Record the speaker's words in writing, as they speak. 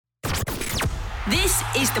This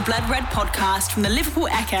is the Blood Red podcast from the Liverpool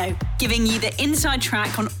Echo, giving you the inside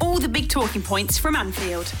track on all the big talking points from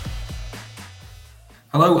Anfield.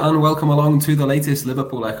 Hello and welcome along to the latest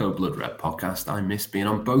Liverpool Echo Blood Red podcast. I missed being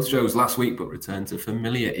on both shows last week, but returned to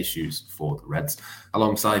familiar issues for the Reds.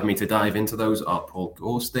 Alongside me to dive into those are Paul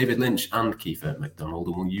Gorst, David Lynch and Kiefer McDonald,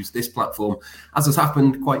 and we'll use this platform, as has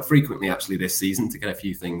happened quite frequently actually this season, to get a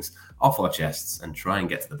few things off our chests and try and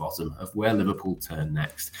get to the bottom of where Liverpool turn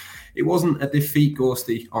next. It wasn't a defeat,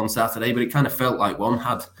 Gorsty, on Saturday, but it kind of felt like one.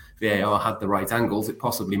 Had VAR had the right angles, it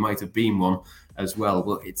possibly might have been one as well,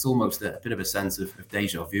 but it's almost a bit of a sense of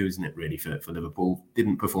deja vu, isn't it, really, for Liverpool?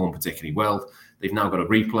 Didn't perform particularly well. They've now got a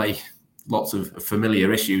replay, lots of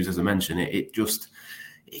familiar issues, as I mentioned. It just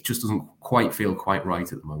doesn't quite feel quite right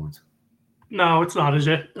at the moment. No, it's not, is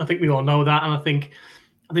it? I think we all know that, and I think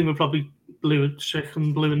we're probably blue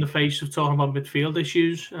in the face of talking about midfield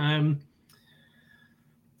issues.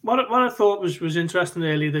 What I thought was interesting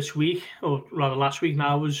earlier this week, or rather last week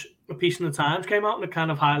now, was a piece in the Times came out and it kind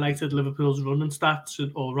of highlighted Liverpool's running stats,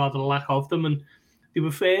 or rather the lack of them, and they were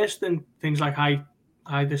first in things like high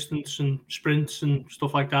distance and sprints and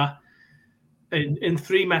stuff like that. In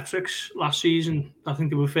three metrics last season, I think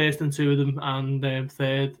they were first in two of them and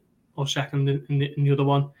third or second in the other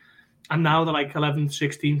one. And now they're like 11th,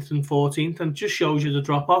 16th and 14th, and it just shows you the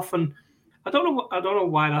drop-off. And I don't know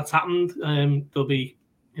why that's happened. There'll be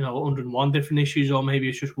 101 different issues, or maybe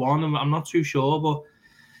it's just one. I'm not too sure, but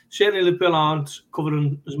certainly Liverpool aren't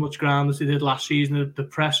covering as much ground as they did last season. The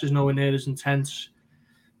press is nowhere near as intense.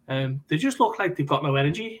 They just look like they've got no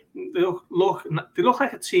energy. They look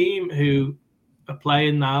like a team who are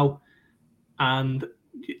playing now, and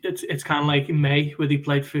it's kind of like in May where they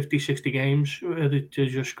played 50, 60 games, where they're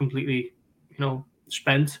just completely,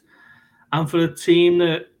 spent. And for a team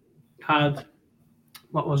that had,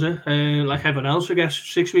 what was it, like everyone else, I guess,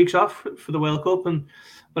 6 weeks off for the World Cup and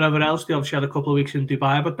whatever else, they obviously had a couple of weeks in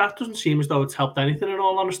Dubai, but that doesn't seem as though it's helped anything, in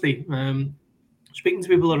all honesty. Speaking to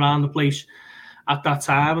people around the place at that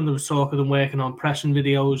time, and there was talk of them working on pressing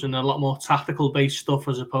videos and a lot more tactical-based stuff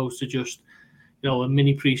as opposed to just, a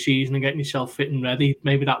mini pre-season and getting yourself fit and ready.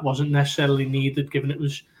 Maybe that wasn't necessarily needed, given it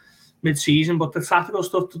was mid-season, but the tactical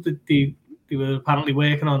stuff that they were apparently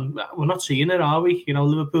working on, we're not seeing it, are we?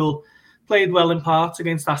 Liverpool played well in parts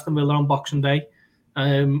against Aston Villa on Boxing Day.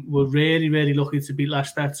 We're really, really lucky to beat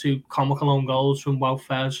Leicester to comical own goals from Wout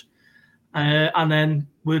Faes. And then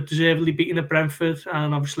we're deservedly beaten at Brentford,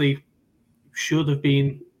 and obviously should have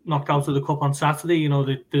been knocked out of the cup on Saturday.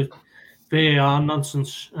 The VAR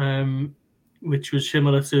nonsense, which was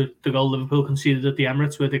similar to the goal Liverpool conceded at the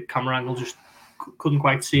Emirates, where the camera angle just couldn't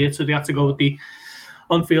quite see it, so they had to go with the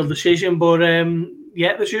on-field decision. But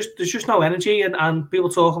there's just no energy, and people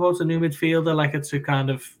talk about a new midfielder like it's a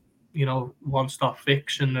kind of one-stop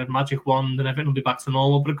fix and a magic wand and everything will be back to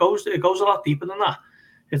normal. But it goes a lot deeper than that.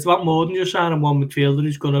 It's about more than just signing one midfielder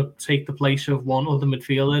who's going to take the place of one other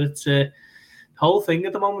midfielder. It's the whole thing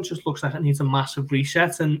at the moment just looks like it needs a massive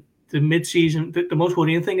reset. And the mid-season, the most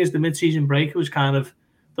worrying thing is the mid-season break was kind of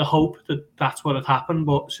the hope that that's what had happened.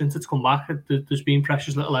 But since it's come back, there's been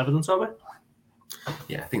precious little evidence of it.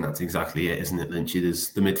 Yeah, I think that's exactly it, isn't it, Lynchy?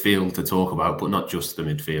 There's the midfield to talk about, but not just the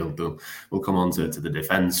midfield. We'll come on to the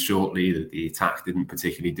defence shortly. The attack didn't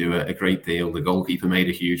particularly do a great deal. The goalkeeper made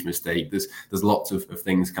a huge mistake. There's lots of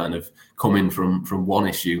things kind of coming from one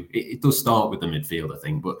issue. It does start with the midfield, I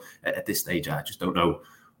think, but at this stage, I just don't know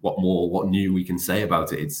what new we can say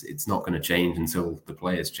about it. It's not going to change until the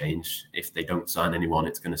players change. If they don't sign anyone,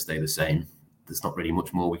 it's going to stay the same. There's not really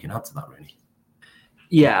much more we can add to that, really.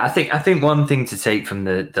 Yeah, I think one thing to take from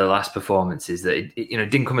the last performance is that it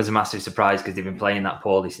didn't come as a massive surprise because they've been playing that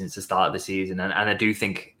poorly since the start of the season, and I do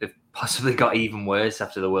think they've possibly got even worse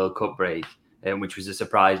after the World Cup break, which was a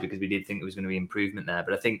surprise because we did think there was going to be improvement there.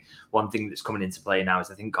 But I think one thing that's coming into play now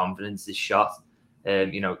is I think confidence is shot.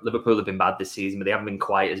 Liverpool have been bad this season, but they haven't been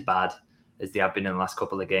quite as bad as they have been in the last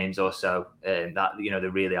couple of games or so. They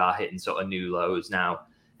really are hitting sort of new lows now.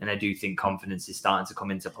 And I do think confidence is starting to come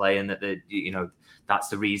into play, and that that's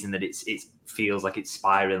the reason that it feels like it's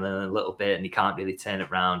spiraling a little bit, and you can't really turn it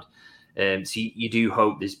around. So you do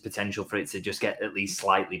hope there's potential for it to just get at least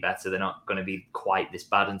slightly better. They're not going to be quite this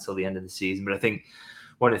bad until the end of the season. But I think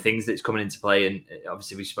one of the things that's coming into play, and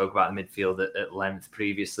obviously we spoke about the midfield at length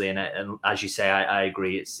previously, and as you say, I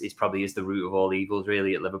agree, it's probably is the root of all evils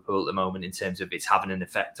really at Liverpool at the moment in terms of it's having an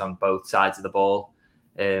effect on both sides of the ball.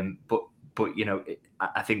 But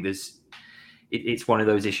I think it's one of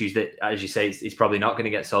those issues that, as you say, it's probably not going to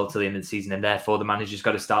get solved till the end of the season, and therefore the manager's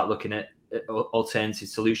got to start looking at alternative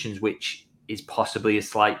solutions, which is possibly a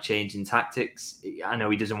slight change in tactics. I know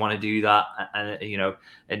he doesn't want to do that,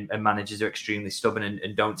 and managers are extremely stubborn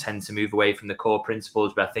and don't tend to move away from the core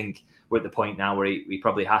principles. But I think we're at the point now where he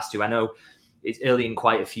probably has to. I know it's early in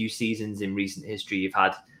quite a few seasons in recent history. You've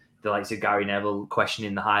had the likes of Gary Neville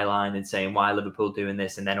questioning the High Line and saying, why are Liverpool doing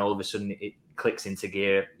this? And then all of a sudden it clicks into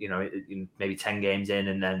gear, maybe 10 games in,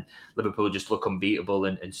 and then Liverpool just look unbeatable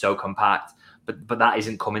and so compact. But that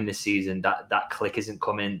isn't coming this season. That click isn't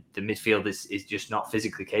coming. The midfield is just not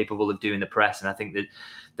physically capable of doing the press. And I think that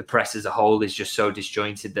the press as a whole is just so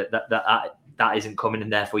disjointed that isn't coming,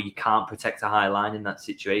 and therefore you can't protect a High Line in that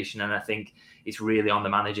situation. And I think it's really on the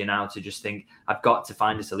manager now to just think, I've got to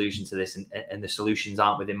find a solution to this, and the solutions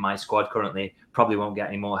aren't within my squad currently. Probably won't get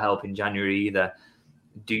any more help in January either.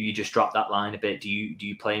 Do you just drop that line a bit? Do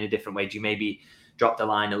you play in a different way? Do you maybe drop the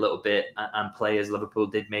line a little bit and play as Liverpool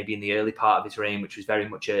did maybe in the early part of his reign, which was very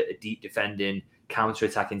much a deep defending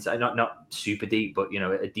counter-attacking side, not super deep, but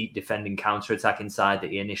a deep defending counter-attacking side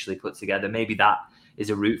that he initially put together. Maybe that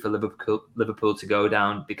is a route for Liverpool to go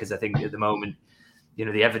down, because I think at the moment,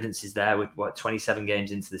 the evidence is there with 27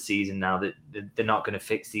 games into the season now that they're not going to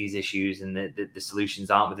fix these issues, and the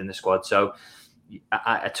solutions aren't within the squad. So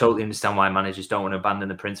I totally understand why managers don't want to abandon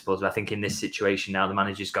the principles. But I think in this situation now, the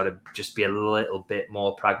manager's got to just be a little bit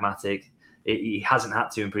more pragmatic. He hasn't had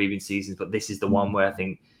to in previous seasons, but this is the one where I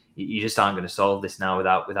think you just aren't going to solve this now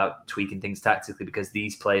without tweaking things tactically, because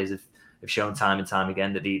these players have shown time and time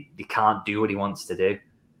again that he can't do what he wants to do.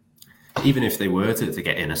 Even if they were to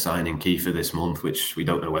get in a signing key for this month, which we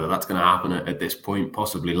don't know whether that's going to happen at this point,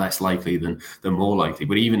 possibly less likely than more likely.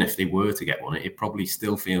 But even if they were to get one, it probably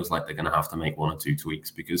still feels like they're going to have to make one or two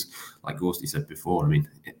tweaks, because, like Ghosty said before, I mean,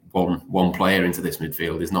 one player into this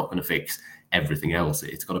midfield is not going to fix everything else.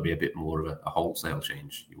 It's got to be a bit more of a wholesale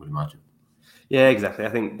change, you would imagine. Yeah, exactly. I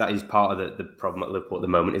think that is part of the problem at Liverpool at the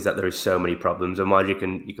moment, is that there is so many problems, and while you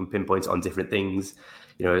can pinpoint it on different things,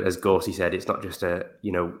 as Gorsey said, it's not just a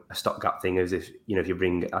stopgap thing, as if if you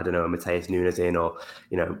bring a Mateus Nunes in, or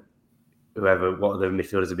whoever, what other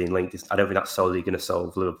midfielders have been linked. I don't think that's solely going to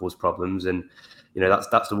solve Liverpool's problems, and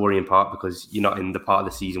that's the worrying part, because you're not in the part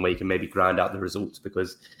of the season where you can maybe grind out the results.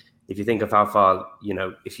 Because if you think of how far,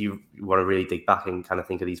 if you want to really dig back and kind of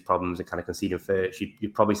think of these problems and kind of conceding first,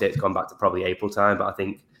 you'd probably say it's gone back to probably April time. But I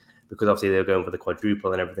think because obviously they were going for the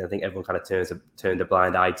quadruple and everything, I think everyone kind of turned a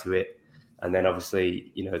blind eye to it. And then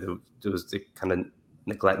obviously, there was the kind of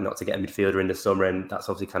neglect not to get a midfielder in the summer, and that's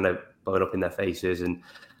obviously kind of blown up in their faces. And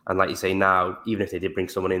like you say now, even if they did bring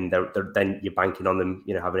someone in, then you're banking on them,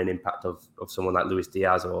 having an impact of someone like Luis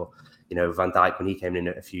Diaz or Van Dijk when he came in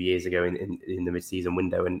a few years ago in the mid-season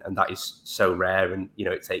window, and that is so rare. And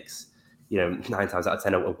it takes 9 times out of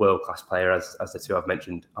 10 a world-class player, as the two I've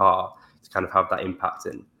mentioned are, to kind of have that impact.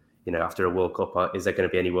 And after a World Cup, is there going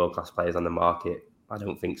to be any world-class players on the market? I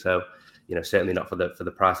don't think so. Certainly not for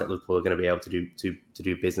the price that Liverpool are going to be able to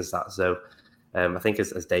do business at. So I think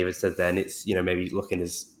as David said, then it's maybe looking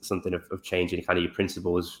as something of changing kind of your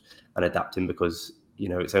principles and adapting, because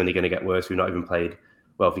it's only going to get worse. We've not even played,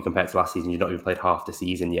 well, if you compare it to last season, you've not even played half the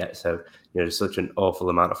season yet. So there's such an awful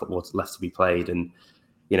amount of football left to be played, and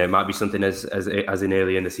it might be something as in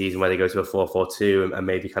early in the season where they go to a 4-4-2 and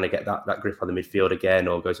maybe kind of get that grip on the midfield again,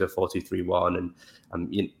 or go to a 4-2-3-1 and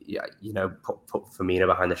put Firmino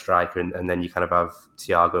behind the striker, and then you kind of have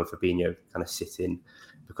Thiago and Fabinho kind of sitting,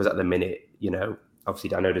 because at the minute,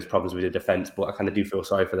 obviously I know there's problems with the defence, but I kind of do feel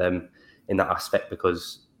sorry for them in that aspect,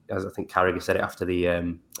 because as I think Carragher said it after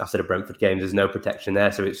the Brentford games, there's no protection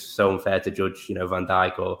there, so it's so unfair to judge Van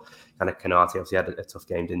Dijk or kind of Konate. Obviously had a tough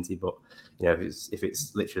game, didn't he? But if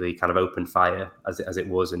it's literally kind of open fire as it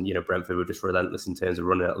was, and Brentford were just relentless in terms of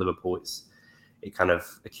running at Liverpool, it kind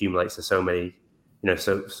of accumulates to so many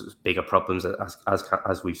so bigger problems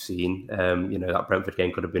as we've seen. That Brentford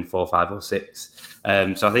game could have been 4, 5 or 6.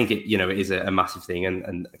 So I think it is a massive thing, and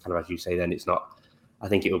kind of as you say, then it's not. I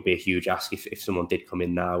think it would be a huge ask if someone did come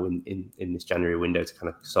in now in this January window to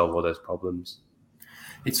kind of solve all those problems.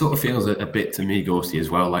 It sort of feels a bit to me, Ghosty,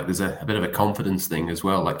 as well. Like there's a bit of a confidence thing as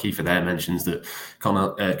well. Like Kiefer there mentions that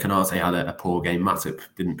Konate had a poor game. Matip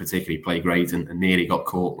didn't particularly play great and nearly got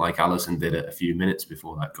caught like Alisson did a few minutes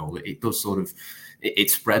before that goal. It does sort of,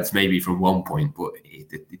 it spreads maybe from one point, but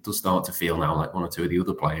it does start to feel now like one or two of the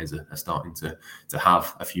other players are starting to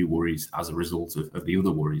have a few worries as a result of the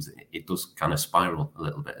other worries. It does kind of spiral a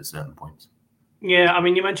little bit at certain points. Yeah, I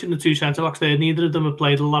mean, you mentioned the two centre-backs there. Neither of them have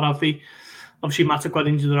played a lot, have they? Obviously, Matip got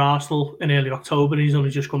injured at Arsenal in early October, and he's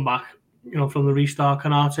only just come back, from the restart.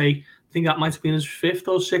 Konate, I think that might have been his 5th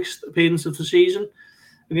or 6th appearance of the season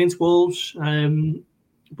against Wolves.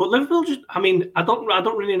 But Liverpool I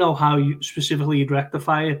don't really know how specifically you'd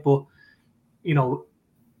rectify it, but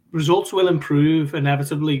results will improve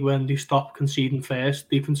inevitably when they stop conceding first.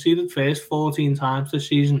 They've conceded first 14 times this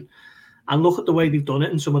season. And look at the way they've done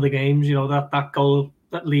it in some of the games. That goal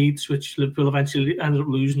that Leeds, which Liverpool eventually ended up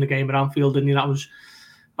losing the game at Anfield, and that was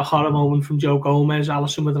a horror moment from Joe Gomez.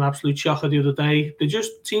 Alisson with an absolute shocker the other day. They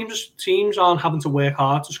just teams aren't having to work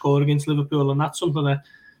hard to score against Liverpool, and that's something that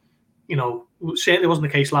certainly wasn't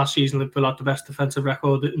the case last season. Liverpool had the best defensive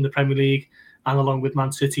record in the Premier League, and along with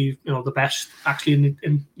Man City, the best actually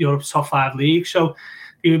in Europe's top 5 leagues. So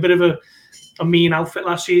they were a bit of a mean outfit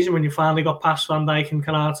last season. When you finally got past Van Dijk and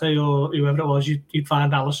Konate or whoever it was, you'd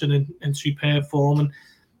find Alisson in superb form, and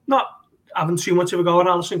not having too much of a go at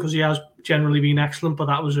Alisson because he has generally been excellent, but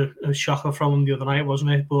that was a shocker from him the other night,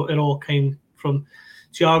 wasn't it? But it all came from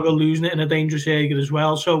Thiago losing it in a dangerous area as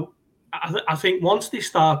well. So I think once they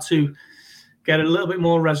start to get a little bit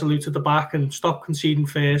more resolute at the back and stop conceding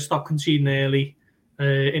first, stop conceding early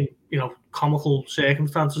in comical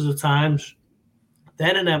circumstances at times,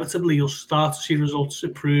 then inevitably you'll start to see results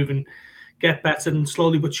improve and get better, and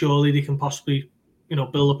slowly but surely they can possibly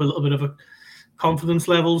build up a little bit of a confidence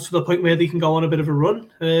levels to the point where they can go on a bit of a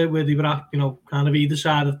run where they were at kind of either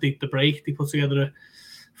side of the break. They put together a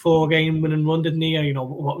 4-game winning run, didn't they?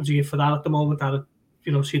 What would you give for that at the moment? That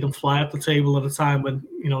see them fly up the table at a time when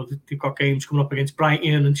they've got games coming up against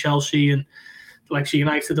Brighton and Chelsea, and like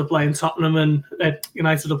United are playing Tottenham, and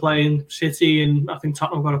United are playing City, and I think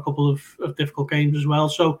Tottenham got a couple of difficult games as well.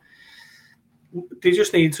 So they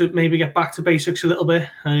just need to maybe get back to basics a little bit,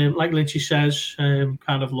 like Lynchy says,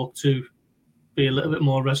 kind of look to be a little bit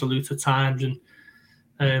more resolute at times,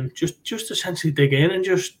 and just essentially dig in and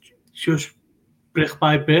just brick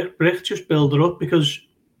by brick, just build it up, because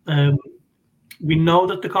we know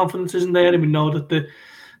that the confidence isn't there, and we know that they're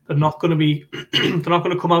not going to be they're not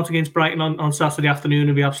going to come out against Brighton on Saturday afternoon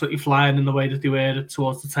and be absolutely flying in the way that they were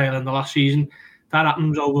towards the tail end of last season. That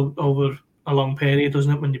happens over a long period,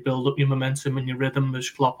 doesn't it? When you build up your momentum and your rhythm, as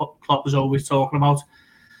Klopp is always talking about.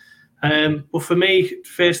 But for me,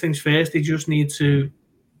 first things first, they just need to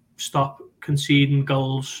stop conceding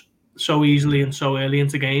goals so easily and so early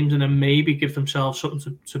into games, and then maybe give themselves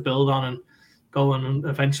something to build on and go on and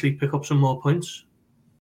eventually pick up some more points.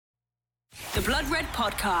 The Blood Red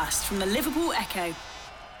Podcast from the Liverpool Echo.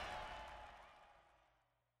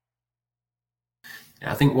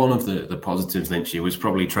 I think one of the positives, Lynchy, was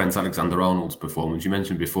probably Trent Alexander-Arnold's performance. You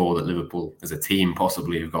mentioned before that Liverpool as a team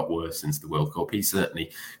possibly have got worse since the World Cup. He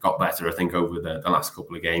certainly got better, I think, over the last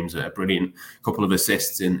couple of games. A brilliant couple of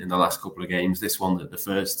assists in the last couple of games. This one, the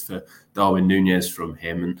first for Darwin Núñez from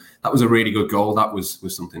him. And that was a really good goal. That was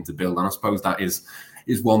something to build. And I suppose that is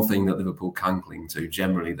one thing that Liverpool can cling to.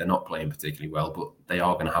 Generally, they're not playing particularly well, but they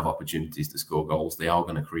are going to have opportunities to score goals. They are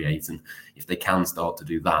going to create. And if they can start to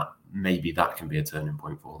do that, maybe that can be a turning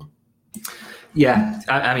point for them. Yeah,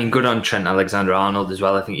 I mean, good on Trent Alexander-Arnold as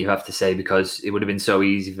well, I think you have to say, because it would have been so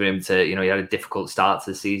easy for him to, he had a difficult start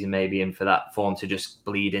to the season maybe, and for that form to just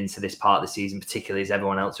bleed into this part of the season, particularly as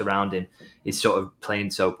everyone else around him is sort of playing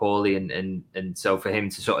so poorly, and so for him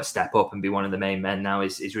to sort of step up and be one of the main men now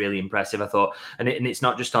is really impressive, I thought. And it's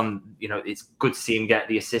not just on, it's good to see him get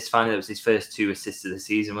the assist finally. It was his first 2 assists of the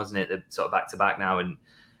season, wasn't it? They're sort of back-to-back now, and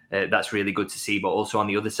that's really good to see. But also on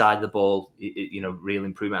the other side of the ball, real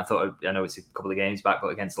improvement. I know it's a couple of games back, but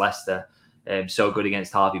against Leicester, so good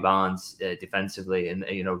against Harvey Barnes defensively, and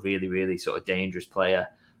really, really sort of dangerous player.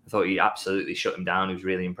 I thought he absolutely shut him down. He was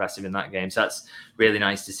really impressive in that game. So that's really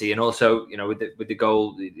nice to see. And also, with the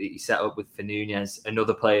goal he set up with for Núñez,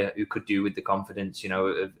 another player who could do with the confidence,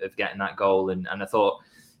 of getting that goal. And I thought,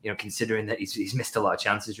 considering that he's missed a lot of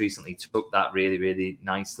chances recently, took that really, really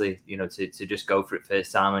nicely, to just go for it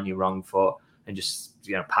first time on your wrong foot and just,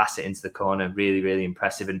 pass it into the corner. Really, really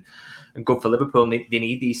impressive and good for Liverpool. They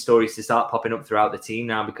need these stories to start popping up throughout the team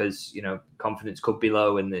now, because, confidence could be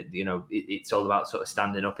low, and, it's all about sort of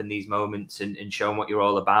standing up in these moments and showing what you're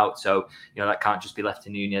all about. So, that can't just be left to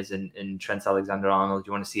Núñez and Trent Alexander-Arnold.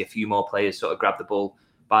 You want to see a few more players sort of grab the ball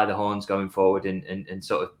by the horns going forward and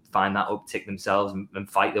sort of find that uptick themselves and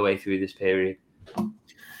fight their way through this period.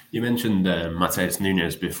 You mentioned Matheus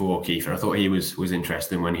Núñez before, Kiefer. I thought he was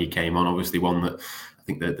interesting when he came on. Obviously, one that I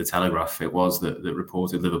think the Telegraph it was that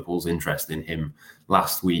reported Liverpool's interest in him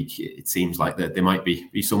last week. It seems like that there might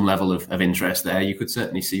be some level of interest there. You could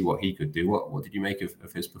certainly see what he could do. What did you make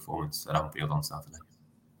of his performance at Anfield on Saturday?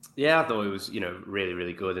 Yeah, I thought it was, really,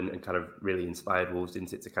 really good and kind of really inspired Wolves,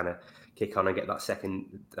 didn't it, to kind of kick on and get that second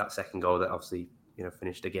goal that obviously,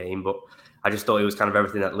 finished the game. But I just thought it was kind of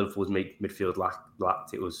everything that Liverpool's midfield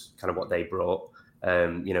lacked. It was kind of what they brought,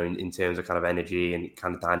 in terms of kind of energy and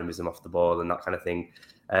kind of dynamism off the ball and that kind of thing.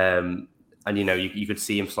 you could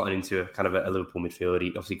see him slotting into a kind of a Liverpool midfield. He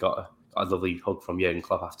obviously got a lovely hug from Jurgen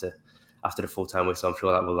Klopp after the full-time whistle. I'm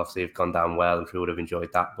sure that will obviously have gone down well. I'm sure he would have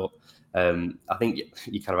enjoyed that. But I think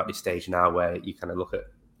you're kind of at this stage now where you kind of look at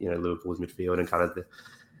Liverpool's midfield and kind of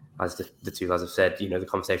as the two lads have said, the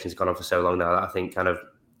conversation's gone on for so long now that I think kind of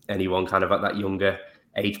anyone kind of at that younger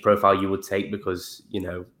age profile you would take, because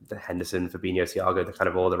the Henderson, Fabinho, Thiago, they're kind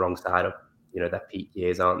of all the wrong side of their peak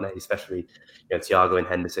years, aren't they? Especially Thiago and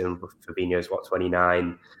Henderson. Fabinho's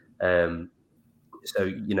 29. So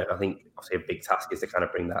I think obviously a big task is to kind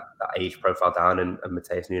of bring that age profile down, and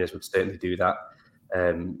Matheus Nunes would certainly do that.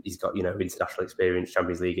 He's got international experience,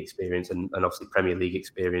 Champions League experience, and obviously Premier League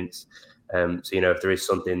experience. So if there is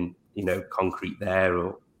something concrete there,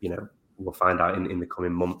 or we'll find out in the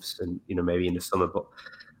coming months, and maybe in the summer. But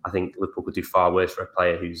I think Liverpool could do far worse for a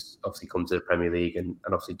player who's obviously come to the Premier League and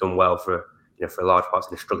obviously done well for large parts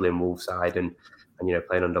of the struggling Wolves side, and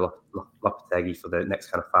playing under Lopetegui for the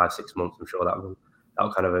next kind of 5-6 months. I'm sure that will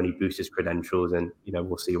kind of only boost his credentials, and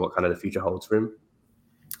we'll see what kind of the future holds for him.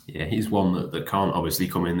 Yeah, he's one that can't obviously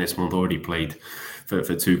come in this month. Already played for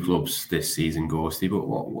two clubs this season, Gorsty. But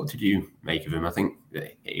what did you make of him? I think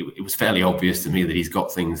it was fairly obvious to me that he's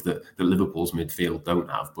got things that Liverpool's midfield don't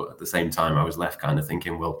have. But at the same time, I was left kind of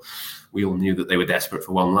thinking, well, we all knew that they were desperate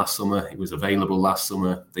for one last summer. It was available last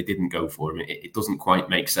summer. They didn't go for him. It doesn't quite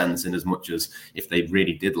make sense, in as much as if they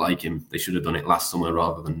really did like him, they should have done it last summer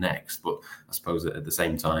rather than next. But I suppose at the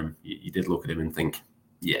same time, you did look at him and think,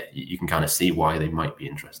 yeah, you can kind of see why they might be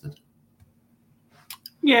interested.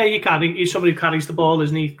 Yeah, you can. He's somebody who carries the ball,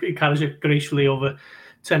 isn't he? He carries it gracefully over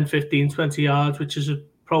 10, 15, 20 yards, which is a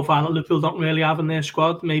profile that Liverpool don't really have in their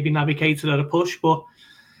squad. Maybe Naby Keita at a push, but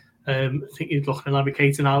I think you'd look at Naby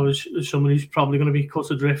Keita now as someone who's probably going to be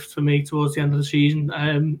cut adrift for me towards the end of the season.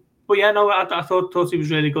 But yeah, no, I thought he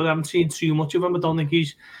was really good. I haven't seen too much of him. I don't think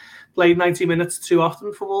he's played 90 minutes too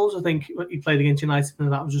often for Wolves. I think he played against United,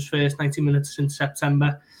 and that was his first 90 minutes since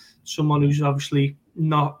September. Someone who's obviously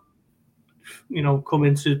not, come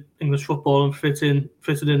into English football and fitted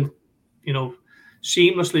in,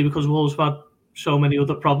 seamlessly, because Wolves have had so many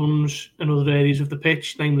other problems in other areas of the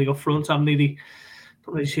pitch, namely up front. Haven't they? They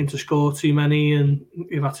don't really seem to score too many, and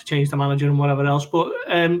you've had to change the manager and whatever else. But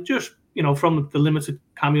just from the limited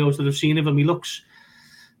cameos that I've seen of him, he looks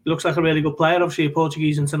like a really good player. Obviously, a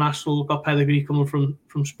Portuguese international, got pedigree coming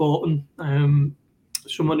from Sporting.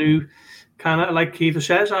 Someone who kind of, like Kiva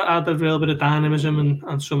says, add a real bit of dynamism,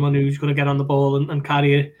 and someone who's going to get on the ball and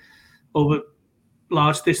carry it over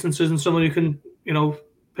large distances, and someone who can,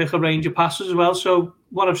 pick a range of passes as well. So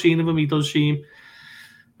what I've seen of him, he does seem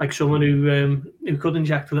like someone who could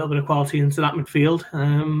inject a little bit of quality into that midfield.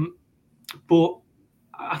 But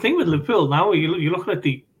I think with Liverpool now, you're looking at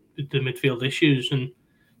the midfield issues, and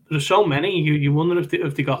there's so many. You wonder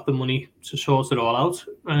if they got the money to sort it all out.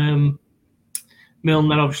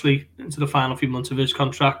 Milner, obviously, into the final few months of his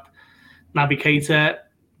contract. Naby Keita,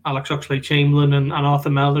 Alex Oxlade-Chamberlain, and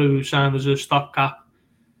Arthur Melder, who signed as a stopgap,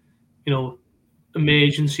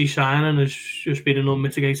 emergency signing, has just been an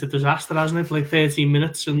unmitigated disaster, hasn't it? For like 13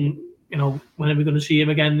 minutes, and when are we going to see him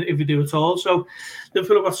again, if we do at all? So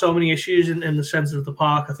Liverpool have got so many issues in the centre of the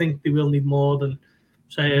park. I think they will need more than,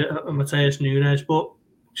 say, a Matheus Nunes. But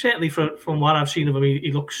certainly from what I've seen of him,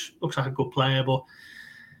 he looks like a good player. But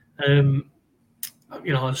as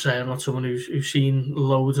I say, I'm not someone who's seen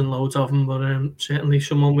loads and loads of them, but certainly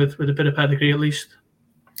someone with a bit of pedigree at least.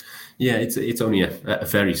 Yeah, it's only a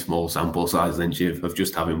very small sample size, Lynch, of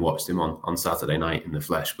just having watched him on Saturday night in the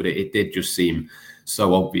flesh. But it did just seem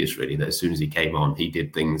so obvious, really, that as soon as he came on, he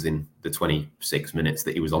did things in the 26 minutes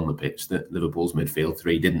that he was on the pitch that Liverpool's midfield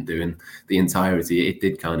three didn't do in the entirety. It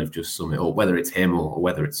did kind of just sum it up, whether it's him or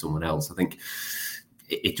whether it's someone else. I think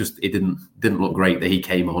it didn't look great that he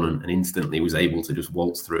came on and instantly was able to just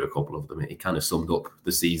waltz through a couple of them. It kind of summed up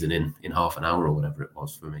the season in half an hour or whatever it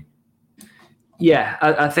was for me. Yeah,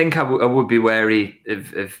 I think I would be wary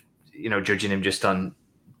of judging him just on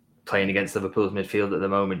playing against Liverpool's midfield at the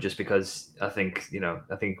moment, just because I think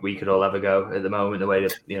we could all have a go at the moment. The way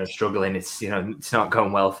they're struggling, it's not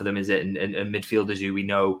going well for them, is it? And midfielders who we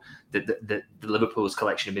know that the Liverpool's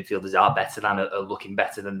collection of midfielders are better than, are looking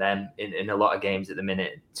better than them in a lot of games at the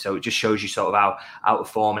minute. So it just shows you sort of how out of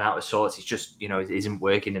form and out of sorts. It's just it isn't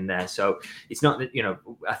working in there. So it's not that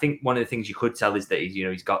I think one of the things you could tell is that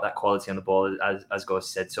he's got that quality on the ball, as Gus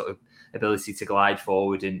said, sort of ability to glide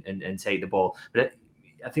forward and take the ball, but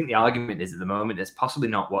I think the argument is at the moment it's possibly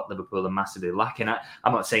not what Liverpool are massively lacking at.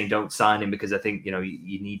 I'm not saying don't sign him, because I think you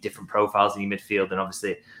need different profiles in your midfield, and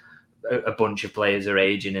obviously a bunch of players are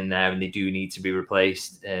aging in there and they do need to be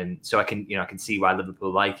replaced. So I can see why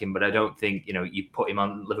Liverpool like him, but I don't think, you put him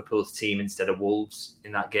on Liverpool's team instead of Wolves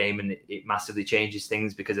in that game and it massively changes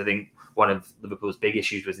things, because I think one of Liverpool's big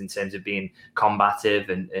issues was in terms of being combative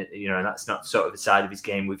and that's not sort of the side of his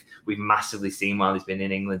game we've massively seen while he's been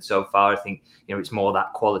in England so far. I think, it's more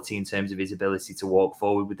that quality in terms of his ability to walk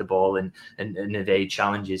forward with the ball and evade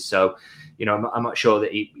challenges. So, I'm not sure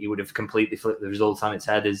that he would have completely flipped the result on its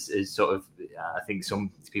head as sort of, I think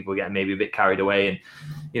some people get maybe a bit carried away.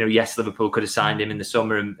 And, yes, Liverpool could have signed him in the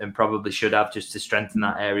summer and probably should have, just to strengthen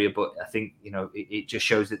that area. But I think, it just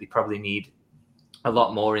shows that they probably need a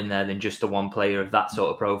lot more in there than just the one player of that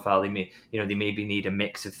sort of profile. They maybe need a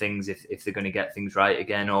mix of things if they're going to get things right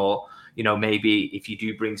again. Or, maybe if you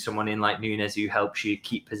do bring someone in like Nunes who helps you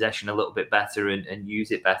keep possession a little bit better and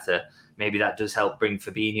use it better, maybe that does help bring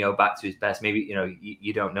Fabinho back to his best. Maybe,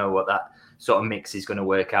 you don't know what that sort of mix is going to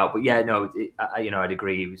work out. But yeah, no, I'd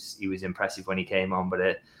agree. He was impressive when he came on.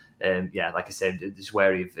 But like I said, just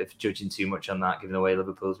wary of judging too much on that, given the way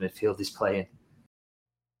Liverpool's midfield is playing.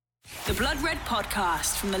 The Blood Red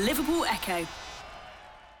Podcast from the Liverpool Echo.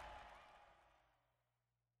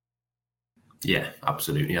 Yeah,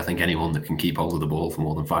 absolutely. I think anyone that can keep hold of the ball for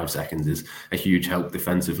more than 5 seconds is a huge help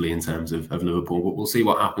defensively in terms of Liverpool. But we'll see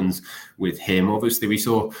what happens with him. Obviously, we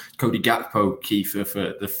saw Cody Gakpo key for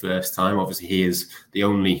the first time. Obviously, he is the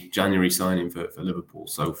only January signing for Liverpool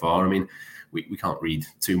so far. I mean, we can't read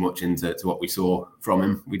too much into what we saw from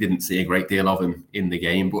him. We didn't see a great deal of him in the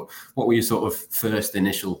game. But what were your sort of first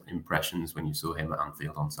initial impressions when you saw him at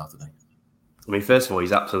Anfield on Saturday? I mean, first of all,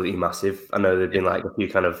 he's absolutely massive. I know there've been like a few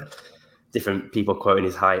kind of different people quoting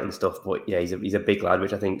his height and stuff, but yeah, he's a big lad,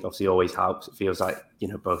 which I think obviously always helps. It feels like,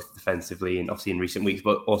 both defensively and obviously in recent weeks,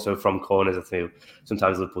 but also from corners. I feel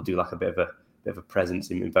sometimes Liverpool do like a bit of a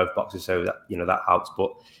presence in both boxes, so that that helps.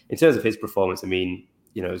 But in terms of his performance, I mean,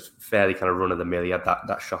 it was fairly kind of run of the mill. He had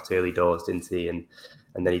that shot early doors, didn't he? And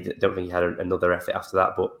then don't think he had another effort after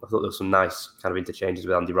that. But I thought there was some nice kind of interchanges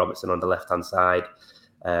with Andy Robertson on the left hand side,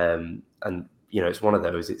 and it's one of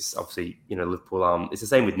those. It's obviously, Liverpool aren't. It's the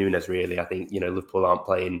same with Nunes, really. I think, Liverpool aren't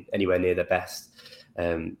playing anywhere near their best.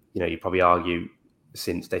 You probably argue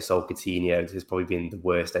since they sold Coutinho, this has probably been the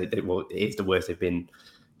worst. It is the worst they've been,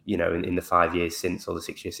 in the 5 years since, or the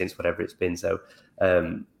 6 years since, whatever it's been. So,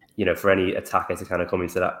 for any attacker to kind of come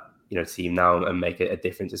into that, team now and make a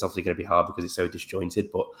difference, it's obviously going to be hard because it's so disjointed.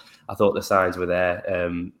 But I thought the signs were there.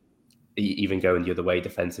 Even going the other way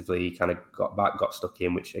defensively, he kind of got back, got stuck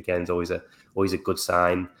in, which again is always a good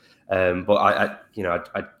sign. But I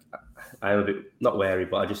am a bit not wary,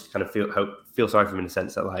 but I just kind of feel sorry for him in the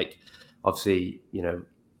sense that, like, obviously,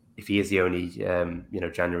 if he is the only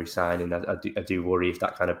January signing, I do worry if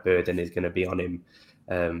that kind of burden is going to be on him.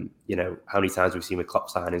 How many times we've seen with Klopp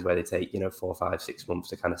signings where they take 4, 5, 6 months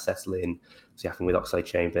to kind of settle in. Obviously, happened with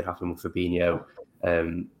Oxlade-Chamberlain, happened with Fabinho.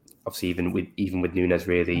 Obviously, even with Nunes,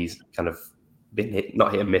 really, he's kind of been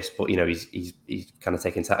not hit and miss, but he's kind of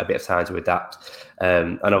taken a bit of time to adapt.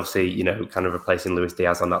 And obviously, kind of replacing Luis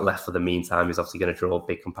Diaz on that left for the meantime is obviously going to draw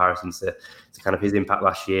big comparisons to kind of his impact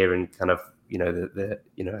last year and kind of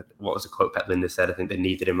what was the quote Pep Lijnders said? I think they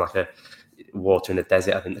needed him like a water in the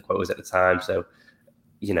desert. I think the quote was at the time. So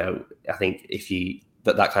I think if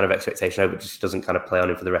that kind of expectation over just doesn't kind of play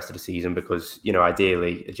on him for the rest of the season, because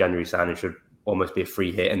ideally a January signing should almost be a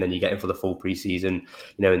free hit, and then you get him for the full pre-season,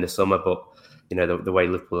 in the summer. But the way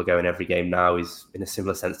Liverpool are going every game now is, in a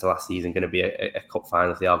similar sense to last season, going to be a cup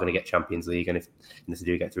final if they are going to get Champions League, and if they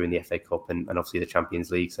do get through in the FA Cup and obviously the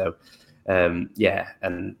Champions League. So and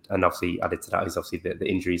obviously added to that is obviously the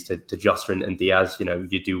injuries to Jota and Diaz.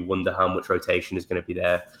 You do wonder how much rotation is going to be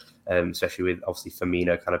there, especially with obviously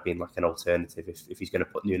Firmino kind of being like an alternative if he's going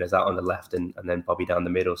to put Nunes out on the left and then Bobby down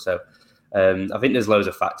the middle. So I think there's loads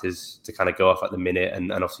of factors to kind of go off at the minute,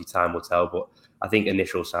 and obviously time will tell. But I think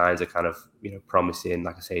initial signs are kind of promising.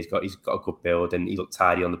 Like I say, he's got a good build and he looked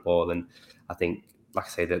tidy on the ball. And I think, like I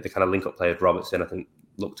say, the kind of link up play with Robertson, I think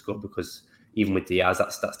looked good, because even with Diaz,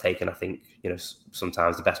 that's taken, I think,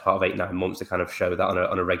 sometimes the best part of 8-9 months to kind of show that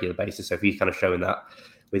on a regular basis. So if he's kind of showing that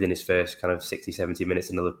within his first kind of 60-70 minutes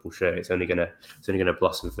in the Liverpool shirt, it's only gonna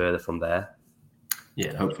blossom further from there.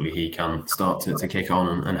 Yeah, hopefully he can start to kick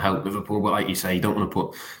on and help Liverpool. But like you say, you don't want to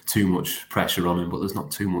put too much pressure on him, but there's not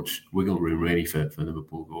too much wiggle room really for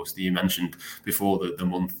Liverpool. Ghosty, you mentioned before the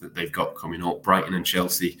month that they've got coming up, Brighton and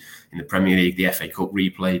Chelsea in the Premier League, the FA Cup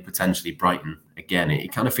replay, potentially Brighton again.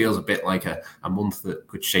 It kind of feels a bit like a month that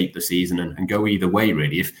could shape the season and go either way,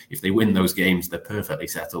 really. If they win those games, they're perfectly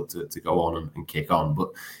set up to go on and kick on.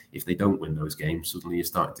 But if they don't win those games, suddenly you're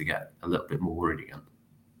starting to get a little bit more worried again.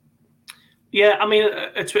 Yeah, I mean,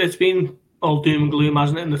 it's been all doom and gloom,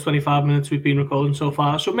 hasn't it, in the 25 minutes we've been recording so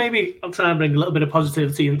far. So maybe I'll try and bring a little bit of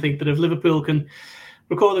positivity and think that if Liverpool can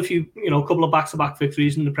record a couple of back-to-back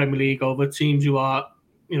victories in the Premier League over teams who are,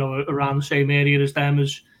 around the same area as them,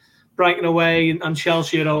 as Brighton away and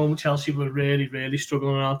Chelsea at home. Chelsea were really, really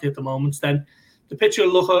struggling out at the moment. Then the picture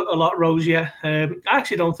will look a lot rosier. I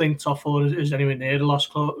actually don't think top four is anywhere near the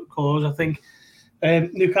lost cause. I think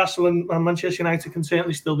Newcastle and Manchester United can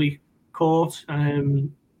certainly still be caught.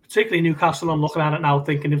 Particularly Newcastle, I'm looking at it now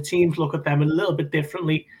thinking if teams look at them a little bit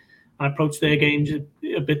differently and approach their games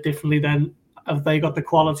a bit differently, then have they got the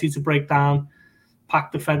quality to break down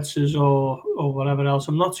packed defences or whatever else?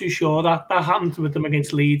 I'm not too sure. That happened with them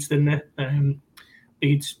against Leeds, didn't it?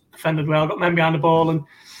 Leeds defended well, got men behind the ball and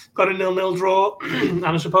got a 0-0 draw. And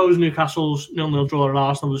I suppose Newcastle's 0-0 draw at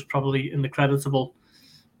Arsenal was probably in the creditable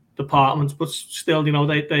department, but still,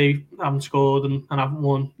 they haven't scored and haven't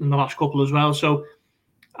won in the last couple as well. So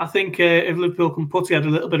I think if Liverpool can put together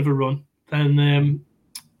a little bit of a run, then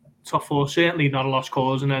top four certainly not a lost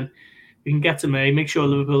cause, and then we can get to May, make sure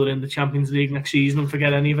Liverpool are in the Champions League next season and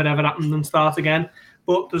forget any of it ever happened and start again.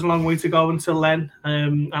 But there's a long way to go until then.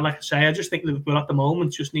 And like I say, I just think Liverpool at the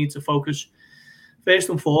moment just need to focus first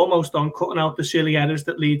and foremost on cutting out the silly errors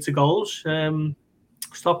that lead to goals.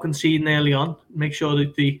 Stop conceding early on. Make sure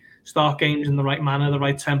that they start games in the right manner, the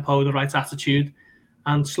right tempo, the right attitude,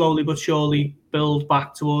 and slowly but surely build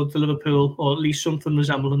back towards the Liverpool, or at least something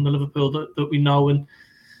resembling the Liverpool that we know and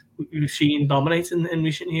we've seen dominate in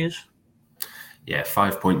recent years. Yeah,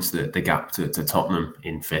 5 points the gap to Tottenham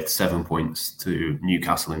in fifth, 7 points to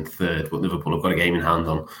Newcastle in third, but Liverpool have got a game in hand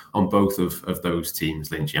on both of those teams,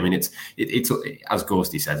 Lynchy. I mean, it's as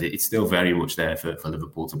Gorsty says, it's still very much there for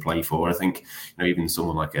Liverpool to play for. I think even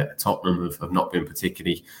someone like a Tottenham have not been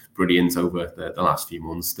particularly brilliant over the last few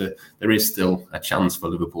months. There is still a chance for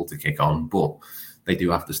Liverpool to kick on, but they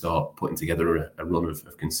do have to start putting together a run of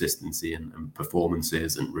consistency and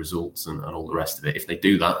performances and results and all the rest of it. If they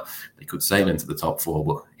do that, they could sail into the top four,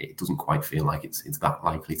 but it doesn't quite feel like it's that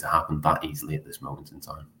likely to happen that easily at this moment in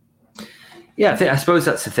time. Yeah, I suppose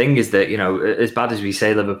that's the thing, is that, as bad as we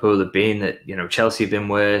say Liverpool have been, that, Chelsea have been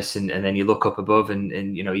worse, and then you look up above and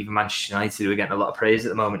even Manchester United, who are getting a lot of praise at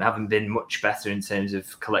the moment, haven't been much better in terms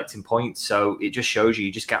of collecting points. So it just shows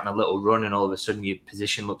you're just getting a little run and all of a sudden your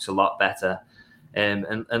position looks a lot better. And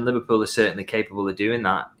Liverpool are certainly capable of doing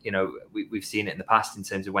that. We've seen it in the past in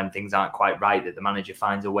terms of when things aren't quite right, that the manager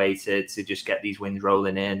finds a way to just get these wins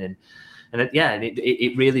rolling in. And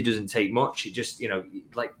it really doesn't take much. It just,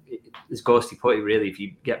 as Gorsty put it, really, if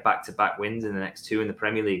you get back-to-back wins in the next two in the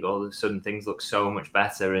Premier League, all of a sudden things look so much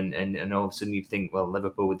better. And all of a sudden you think, well,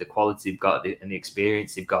 Liverpool, with the quality they've got and the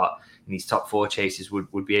experience they've got in these top four chases,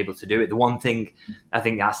 would be able to do it. The one thing I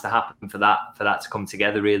think has to happen for that to come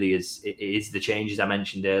together really is the changes I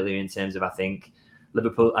mentioned earlier, in terms of, I think,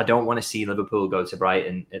 Liverpool. I don't want to see Liverpool go to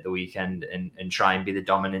Brighton at the weekend and try and be the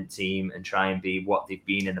dominant team and try and be what they've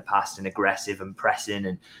been in the past, and aggressive and pressing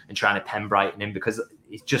and trying to pen Brighton in, because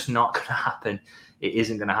it's just not going to happen. It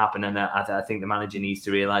isn't going to happen. And I think the manager needs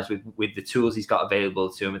to realise, with the tools he's got available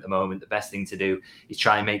to him at the moment, the best thing to do is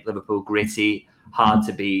try and make Liverpool gritty, hard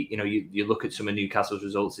to beat. You look at some of Newcastle's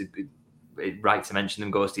results, right to mention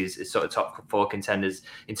them, Ghosty, is sort of top four contenders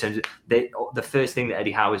in terms of the first thing that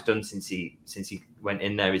Eddie Howe has done since he went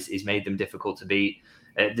in there is made them difficult to beat.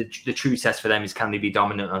 The true test for them is, can they be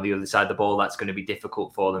dominant on the other side of the ball? That's going to be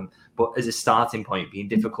difficult for them. But as a starting point, being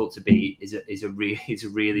difficult to beat is a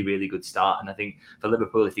really, really good start. And I think for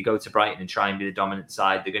Liverpool, if you go to Brighton and try and be the dominant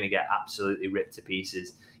side, they're going to get absolutely ripped to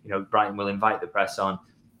pieces. Brighton will invite the press on,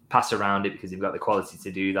 pass around it, because they've got the quality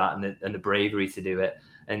to do that and the bravery to do it.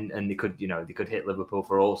 And they could hit Liverpool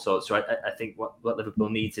for all sorts. So I think what Liverpool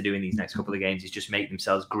need to do in these next couple of games is just make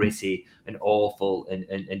themselves gritty and awful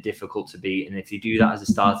and difficult to beat. And if you do that as a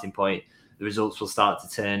starting point, the results will start to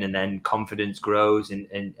turn, and then confidence grows. And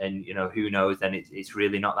who knows? Then it's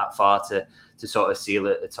really not that far to sort of seal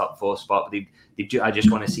a top four spot. But I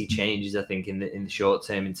just want to see changes, I think, in the short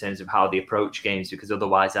term in terms of how they approach games, because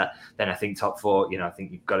otherwise, then I think top four. I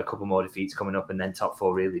think you've got a couple more defeats coming up, and then top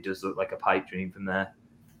four really does look like a pipe dream from there.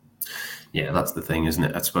 Yeah, that's the thing, isn't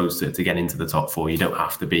it? I suppose to get into the top four, you don't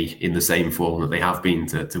have to be in the same form that they have been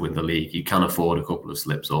to win the league. You can afford a couple of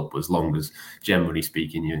slips up, as long as, generally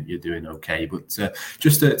speaking, you're doing okay. But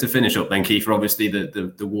just to finish up then, Kiefer, obviously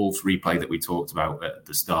the Wolves replay that we talked about at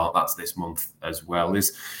the start, that's this month as well.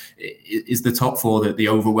 Is the top four the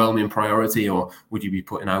overwhelming priority, or would you be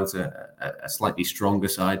putting out a slightly stronger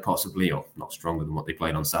side, possibly, or not stronger than what they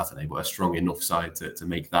played on Saturday, but a strong enough side to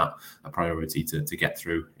make that a priority to get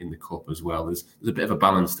through in the Cup as well? There's a bit of a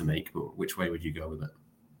balance to make, but which way would you go with it?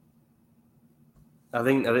 I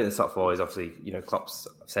think the top four is obviously, Klopp's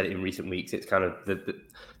said it in recent weeks. It's kind of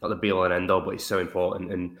not the be all and end all, but it's so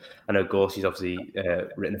important. And I know Gorsey's obviously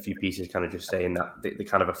written a few pieces, kind of just saying that the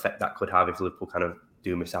kind of effect that could have if Liverpool kind of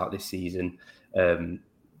do miss out this season.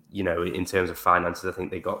 In terms of finances, I think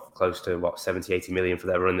they got close to 70-80 million for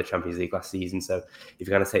their run in the Champions League last season. So if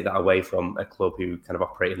you're going to take that away from a club who kind of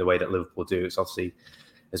operate in the way that Liverpool do, it's obviously,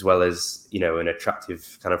 as well as an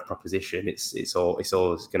attractive kind of proposition, it's always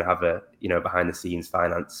going to have a behind the scenes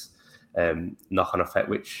finance knock-on effect,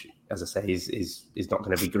 which, as I say, is not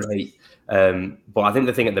going to be great. But I think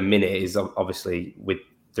the thing at the minute is obviously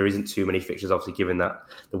there isn't too many fixtures, obviously, given that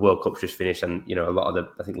the World Cup's just finished and a lot of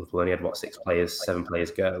I think Liverpool only had 7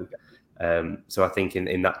 players go. So I think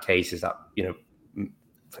in that case is that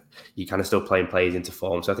you kind of still playing players into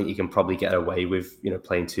form. So I think you can probably get away with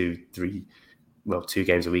playing 2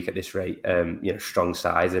 games a week at this rate, strong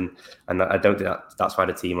sides. And I don't think that's why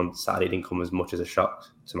the team on Saturday didn't come as much as a shock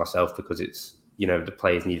to myself, because it's, the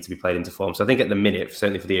players needed to be played into form. So I think at the minute,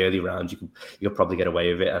 certainly for the early rounds, you could probably get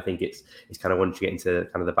away with it. I think it's kind of once you get into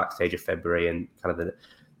kind of the backstage of February and kind of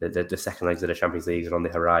the second legs of the Champions League are on the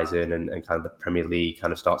horizon and kind of the Premier League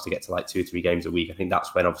kind of starts to get to like 2-3 games a week. I think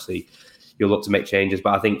that's when obviously you'll look to make changes.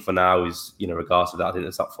 But I think for now is, regardless of that, I think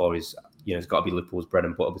the top four is, it's got to be Liverpool's bread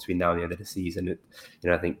and butter between now and the end of the season.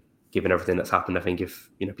 I think given everything that's happened, I think if,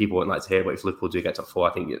 people wouldn't like to hear, but if Liverpool do get top four,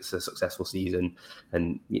 I think it's a successful season.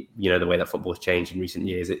 And, the way that football's changed in recent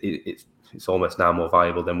years, it's almost now more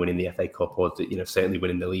valuable than winning the FA Cup or, certainly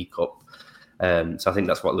winning the League Cup. So I think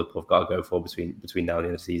that's what Liverpool have got to go for between now and the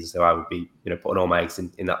end of the season. So I would be, putting all my eggs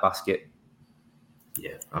in that basket.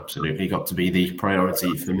 Yeah, absolutely. Got to be the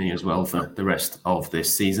priority for me as well for the rest of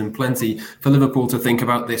this season. Plenty for Liverpool to think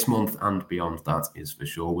about this month and beyond, that is for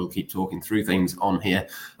sure. We'll keep talking through things on here,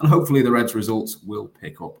 and hopefully the Reds' results will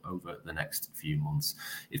pick up over the next few months.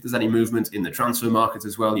 If there's any movement in the transfer market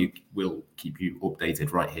as well, we'll keep you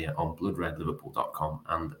updated right here on bloodredliverpool.com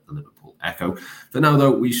and the Liverpool Echo. For now,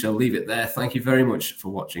 though, we shall leave it there. Thank you very much for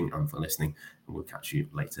watching and for listening, and we'll catch you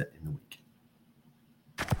later in the week.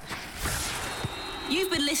 You've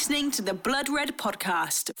been listening to the Blood Red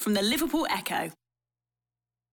podcast from the Liverpool Echo.